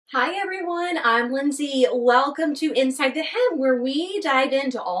Hi everyone, I'm Lindsay. Welcome to Inside the Hem, where we dive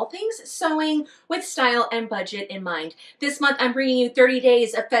into all things sewing with style and budget in mind. This month I'm bringing you 30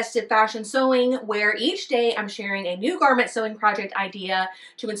 days of festive fashion sewing, where each day I'm sharing a new garment sewing project idea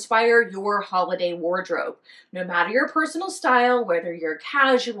to inspire your holiday wardrobe. No matter your personal style, whether you're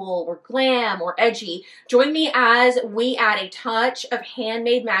casual or glam or edgy, join me as we add a touch of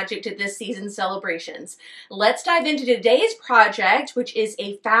handmade magic to this season's celebrations. Let's dive into today's project, which is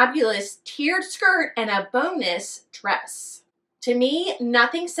a fabulous tiered skirt and a bonus dress. To me,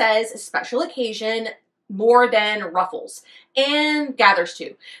 nothing says special occasion more than ruffles, and gathers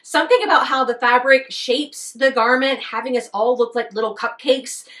too. Something about how the fabric shapes the garment, having us all look like little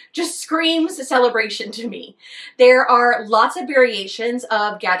cupcakes, just screams celebration to me. There are lots of variations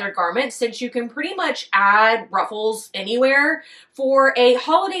of gathered garments, since you can pretty much add ruffles anywhere. For a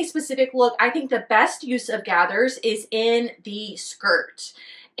holiday specific look, I think the best use of gathers is in the skirt.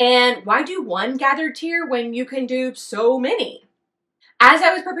 And why do one gathered tier when you can do so many? As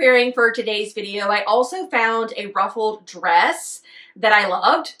I was preparing for today's video, I also found a ruffled dress that I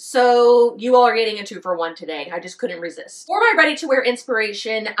loved, so you all are getting a 2-for-1 today. I just couldn't resist. For my ready-to-wear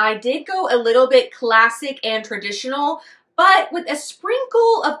inspiration, I did go a little bit classic and traditional, but with a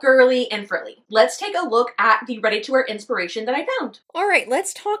sprinkle of girly and frilly. Let's take a look at the ready-to-wear inspiration that I found. All right,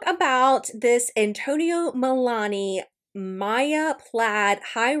 let's talk about this Antonio Milani Maya plaid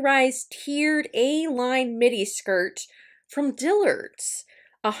high-rise tiered A-line midi skirt from Dillard's.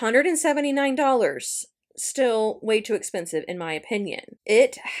 $179. Still way too expensive in my opinion.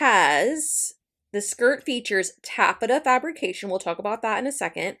 The skirt features taffeta fabrication. We'll talk about that in a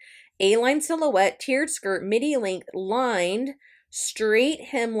second. A-line silhouette, tiered skirt, midi length, lined, straight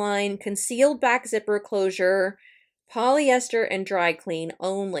hemline, concealed back zipper closure, polyester and dry clean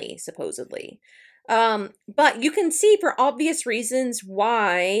only, supposedly. But you can see for obvious reasons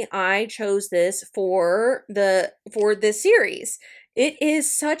why I chose this for this series. It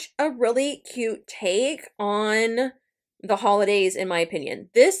is such a really cute take on the holidays, in my opinion.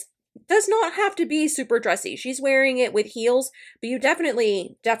 This does not have to be super dressy. She's wearing it with heels, but you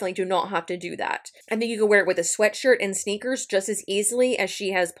definitely do not have to do that. I think you can wear it with a sweatshirt and sneakers just as easily as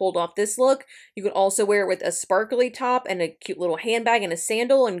she has pulled off this look. You could also wear it with a sparkly top and a cute little handbag and a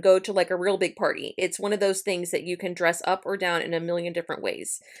sandal and go to like a real big party. It's one of those things that you can dress up or down in a million different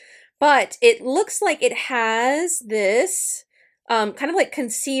ways. But it looks like it has this kind of like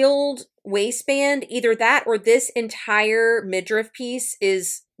concealed waistband. Either that or this entire midriff piece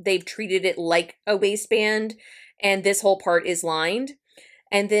they've treated it like a waistband, and this whole part is lined.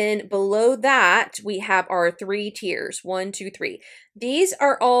 And then below that, we have our 3 tiers. 1, 2, 3. These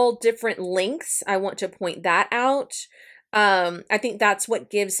are all different lengths. I want to point that out. I think that's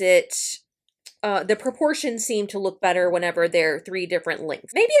what gives it, the proportions seem to look better whenever they're 3 different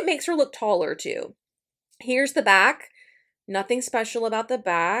lengths. Maybe it makes her look taller too. Here's the back. Nothing special about the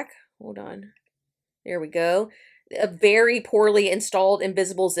back. Hold on. There we go. A very poorly installed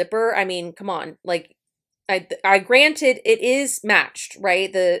invisible zipper. I mean, come on. Like, I granted it is matched,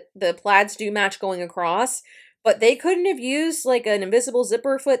 right? The plaids do match going across, but they couldn't have used like an invisible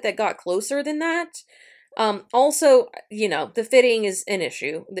zipper foot that got closer than that. Also, you know, the fitting is an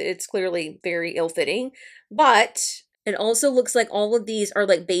issue. It's clearly very ill-fitting, but it also looks like all of these are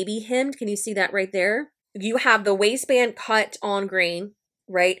like baby hemmed. Can you see that right there? You have the waistband cut on grain,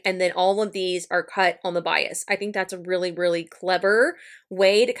 right? And then all of these are cut on the bias. I think that's a really, really clever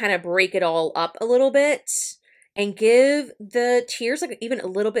way to kind of break it all up a little bit and give the tiers like even a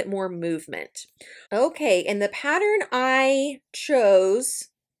little bit more movement. Okay, and the pattern I chose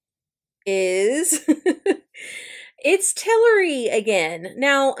is it's Tillery again.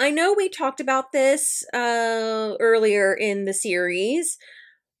 Now, I know we talked about this earlier in the series,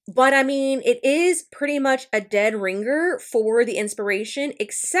 but I mean, it is pretty much a dead ringer for the inspiration,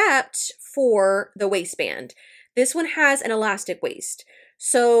 except for the waistband. This one has an elastic waist.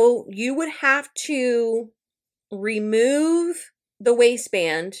 So you would have to remove the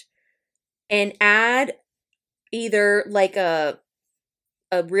waistband and add either like a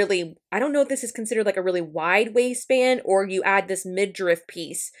really, I don't know if this is considered like a really wide waistband, or you add this midriff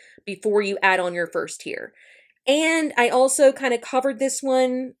piece before you add on your first tier. And I also kind of covered this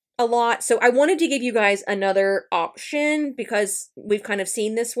one a lot. So I wanted to give you guys another option because we've kind of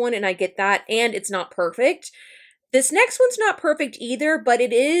seen this one and I get that. And it's not perfect. This next one's not perfect either, but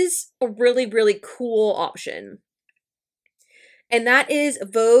it is a really, really cool option. And that is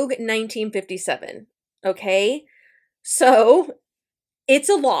Vogue 1957. Okay. So it's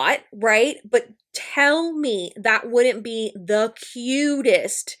a lot, right? But tell me that wouldn't be the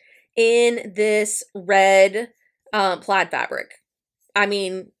cutest in this red plaid fabric. I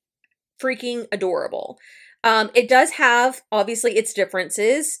mean, freaking adorable. It does have, obviously, its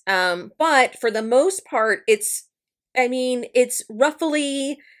differences, but for the most part, I mean, it's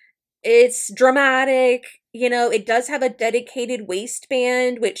ruffly, it's dramatic, you know, it does have a dedicated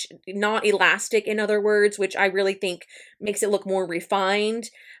waistband, which, not elastic, in other words, which I really think makes it look more refined,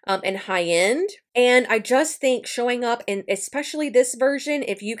 and high end. And I just think showing up, and especially this version,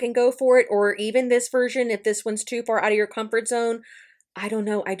 if you can go for it, or even this version, if this one's too far out of your comfort zone, I don't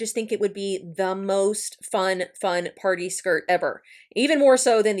know. I just think it would be the most fun party skirt ever. Even more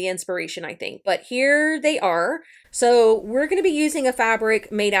so than the inspiration, I think. But here they are. So we're going to be using a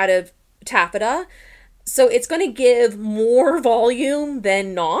fabric made out of taffeta. So it's going to give more volume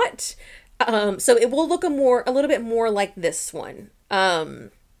than not. So it will look a little bit more like this one.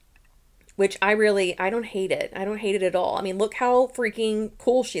 Which I don't hate it. I don't hate it at all. I mean, look how freaking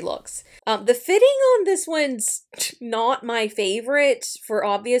cool she looks. The fitting on this one's not my favorite for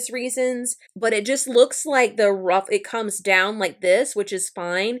obvious reasons, but it just looks like it comes down like this, which is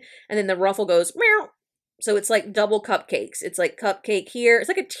fine. And then the ruffle goes, meow. So it's like double cupcakes. It's like cupcake here. It's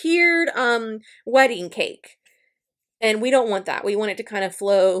like a tiered wedding cake. And we don't want that. We want it to kind of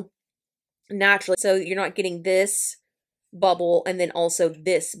flow naturally. So you're not getting this bubble and then also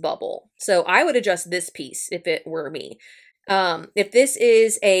this bubble. So I would adjust this piece if it were me. If this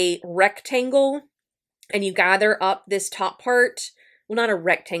is a rectangle and you gather up this top part, well, not a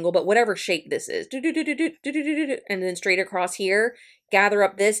rectangle, but whatever shape this is, and then straight across here, gather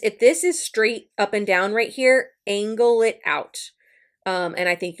up this. If this is straight up and down right here, angle it out. And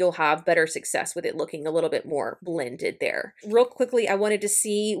I think you'll have better success with it looking a little bit more blended there. Real quickly, I wanted to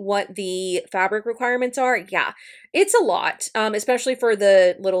see what the fabric requirements are. Yeah, it's a lot, especially for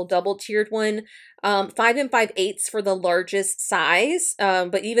the little double tiered one. 5 5/8 for the largest size,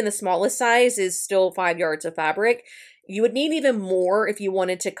 but even the smallest size is still 5 yards of fabric. You would need even more if you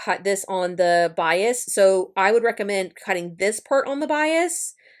wanted to cut this on the bias. So I would recommend cutting this part on the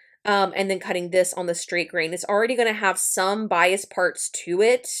bias, and then cutting this on the straight grain. It's already going to have some bias parts to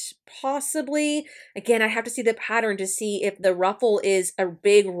it, possibly. Again, I have to see the pattern to see if the ruffle is a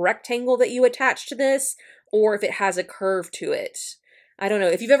big rectangle that you attach to this, or if it has a curve to it. I don't know.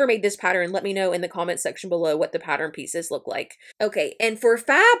 If you've ever made this pattern, let me know in the comment section below what the pattern pieces look like. Okay, and for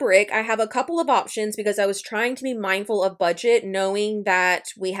fabric, I have a couple of options because I was trying to be mindful of budget, knowing that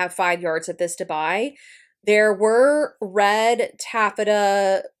we have 5 yards of this to buy. There were red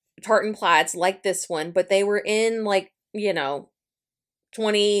taffeta tartan plaids like this one, but they were in like, you know,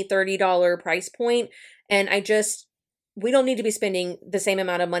 $20, $30 price point. And we don't need to be spending the same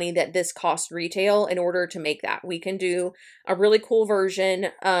amount of money that this costs retail in order to make that. We can do a really cool version,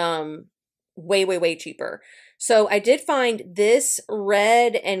 way cheaper. So I did find this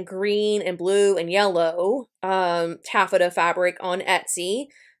red and green and blue and yellow taffeta fabric on Etsy,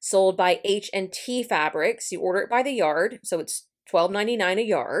 sold by H&T Fabrics. You order it by the yard, so it's $12.99 a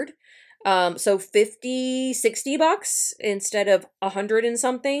yard. So 50, 60 bucks instead of 100 and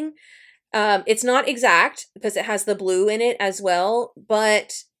something. It's not exact because it has the blue in it as well,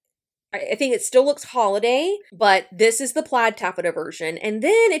 but I think it still looks holiday, but this is the plaid taffeta version. And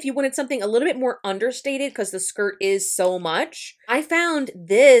then if you wanted something a little bit more understated because the skirt is so much, I found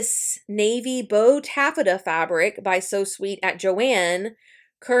this navy bow taffeta fabric by So Sweet at Joann,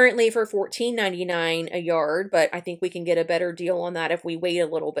 currently for $14.99 a yard, but I think we can get a better deal on that if we wait a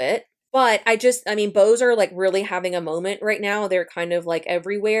little bit. But I mean, bows are like really having a moment right now. They're kind of like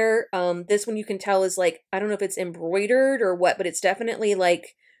everywhere. This one you can tell is like, I don't know if it's embroidered or what, but it's definitely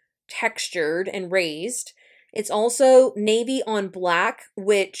like textured and raised. It's also navy on black,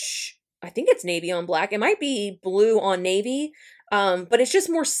 which I think it's navy on black. It might be blue on navy, but it's just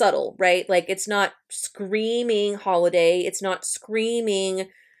more subtle, right? Like it's not screaming holiday. It's not screaming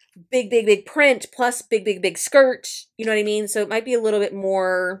big print plus big skirt. You know what I mean? So it might be a little bit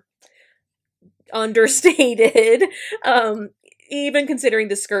more understated, even considering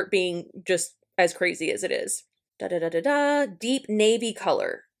the skirt being just as crazy as it is. Deep navy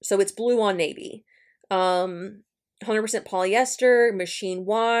color. So it's blue on navy. 100% polyester, machine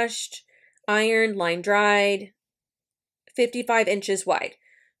washed, ironed, line dried, 55 inches wide.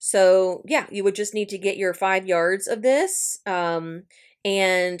 So yeah, you would just need to get your 5 yards of this.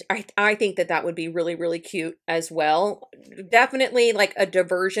 And I think that would be really cute as well. Definitely like a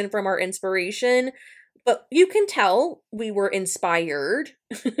diversion from our inspiration, but you can tell we were inspired.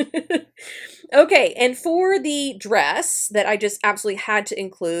 Okay, and for the dress that I just absolutely had to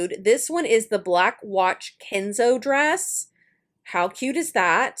include, this one is the Black Watch Kenzo dress. How cute is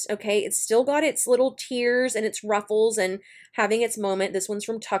that? Okay, it's still got its little tiers and its ruffles and having its moment. This one's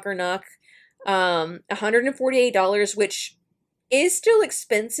from Tuckernuck. $148, which is still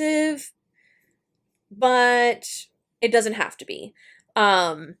expensive, but it doesn't have to be.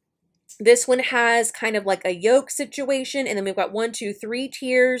 This one has kind of like a yoke situation, and then we've got 1, 2, 3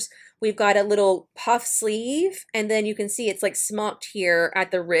 tiers. We've got a little puff sleeve, and then you can see it's like smocked here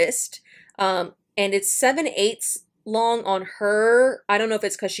at the wrist. And it's 7/8 long on her. I don't know if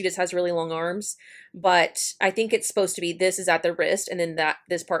it's because she just has really long arms, but I think it's supposed to be this is at the wrist, and then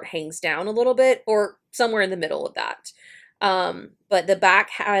this part hangs down a little bit, or somewhere in the middle of that. But the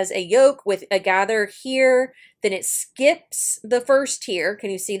back has a yoke with a gather here. Then it skips the first tier.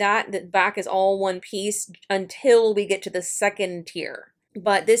 Can you see that? The back is all one piece until we get to the second tier.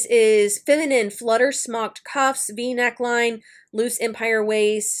 But this is feminine flutter smocked cuffs, V neckline, loose empire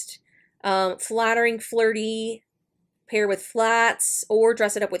waist, flattering flirty, pair with flats, or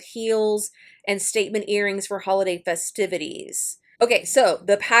dress it up with heels, and statement earrings for holiday festivities. Okay, so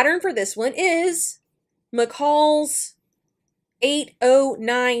the pattern for this one is McCall's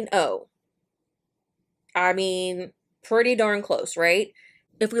 8090. I mean, pretty darn close, right?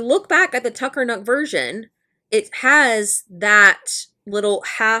 If we look back at the Tucker Nook version, it has that little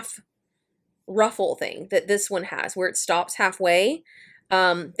half ruffle thing that this one has, where it stops halfway.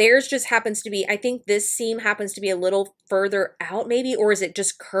 Theirs just happens to be, I think this seam happens to be a little further out maybe, or is it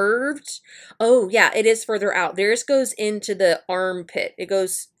just curved? Oh yeah, it is further out. Theirs goes into the armpit. It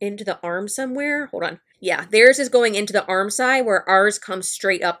goes into the arm somewhere. Hold on. Yeah, theirs is going into the arm side where ours comes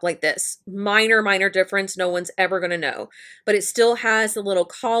straight up like this. Minor, minor difference. No one's ever going to know. But it still has the little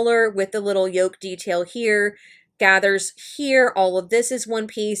collar with the little yoke detail here. Gathers here. All of this is one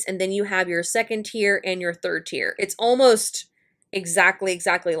piece. And then you have your second tier and your third tier. It's almost exactly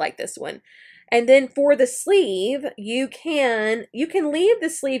like this one. And then for the sleeve, you can leave the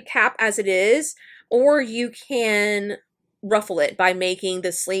sleeve cap as it is, or you can ruffle it by making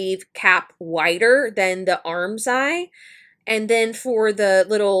the sleeve cap wider than the arm side. And then for the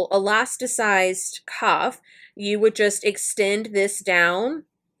little elasticized cuff, you would just extend this down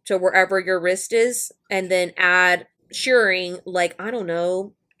to wherever your wrist is, and then add shirring, like, I don't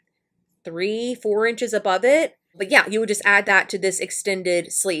know, 3, 4 inches above it. But yeah, you would just add that to this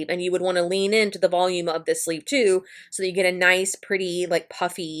extended sleeve, and you would want to lean into the volume of this sleeve too, so that you get a nice, pretty, like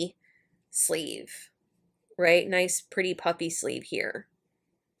puffy sleeve, right? Nice, pretty puffy sleeve here.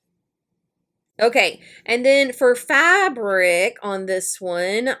 Okay, and then for fabric on this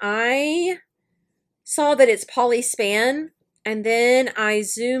one, I saw that it's polyspan, and then I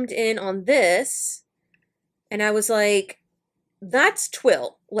zoomed in on this, and I was like, that's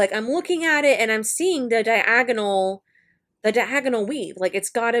twill. Like, I'm looking at it and I'm seeing the diagonal weave. Like,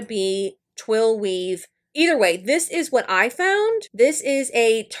 it's gotta be twill weave. Either way, this is what I found. This is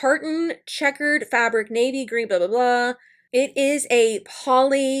a tartan checkered fabric, navy green, blah, blah, blah. It is a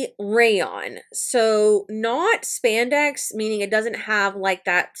poly rayon. So not spandex, meaning it doesn't have like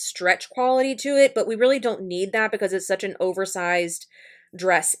that stretch quality to it, but we really don't need that because it's such an oversized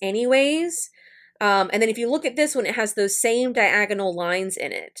dress anyways. And then if you look at this one, it has those same diagonal lines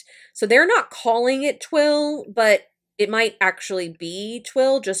in it. So they're not calling it twill, but it might actually be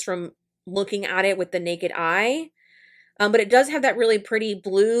twill just from looking at it with the naked eye. But it does have that really pretty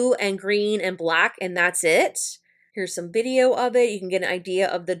blue and green and black, and that's it. Here's some video of it. You can get an idea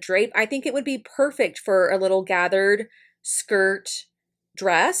of the drape. I think it would be perfect for a little gathered skirt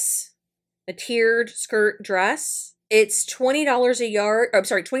dress, a tiered skirt dress. It's $20 a yard, or I'm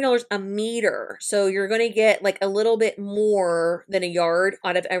sorry, $20 a meter. So you're going to get like a little bit more than a yard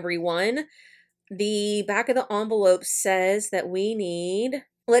out of every one. The back of the envelope says that we need,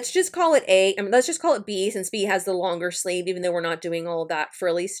 let's just call it let's just call it B, since B has the longer sleeve, even though we're not doing all of that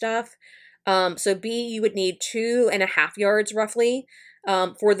frilly stuff. So B, you would need 2.5 yards roughly.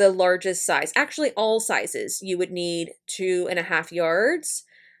 For the largest size. Actually, all sizes, you would need 2.5 yards.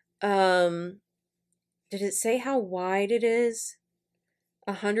 Did it say how wide it is?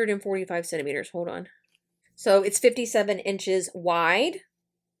 145 centimeters. Hold on. So it's 57 inches wide.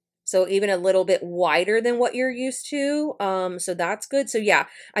 So even a little bit wider than what you're used to. So that's good. So yeah,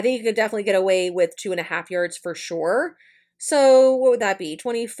 I think you could definitely get away with 2.5 yards for sure. So what would that be?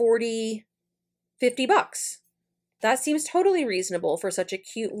 20, 40, 50 bucks. That seems totally reasonable for such a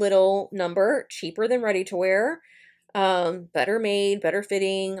cute little number. Cheaper than ready to wear. Better made, better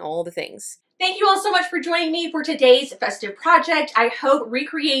fitting, all the things. Thank you all so much for joining me for today's festive project. I hope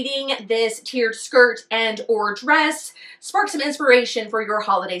recreating this tiered skirt and or dress sparks some inspiration for your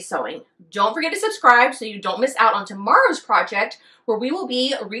holiday sewing. Don't forget to subscribe so you don't miss out on tomorrow's project, where we will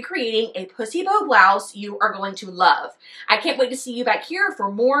be recreating a pussy bow blouse you are going to love. I can't wait to see you back here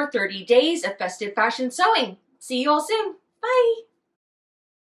for more 30 days of festive fashion sewing. See you all soon. Bye.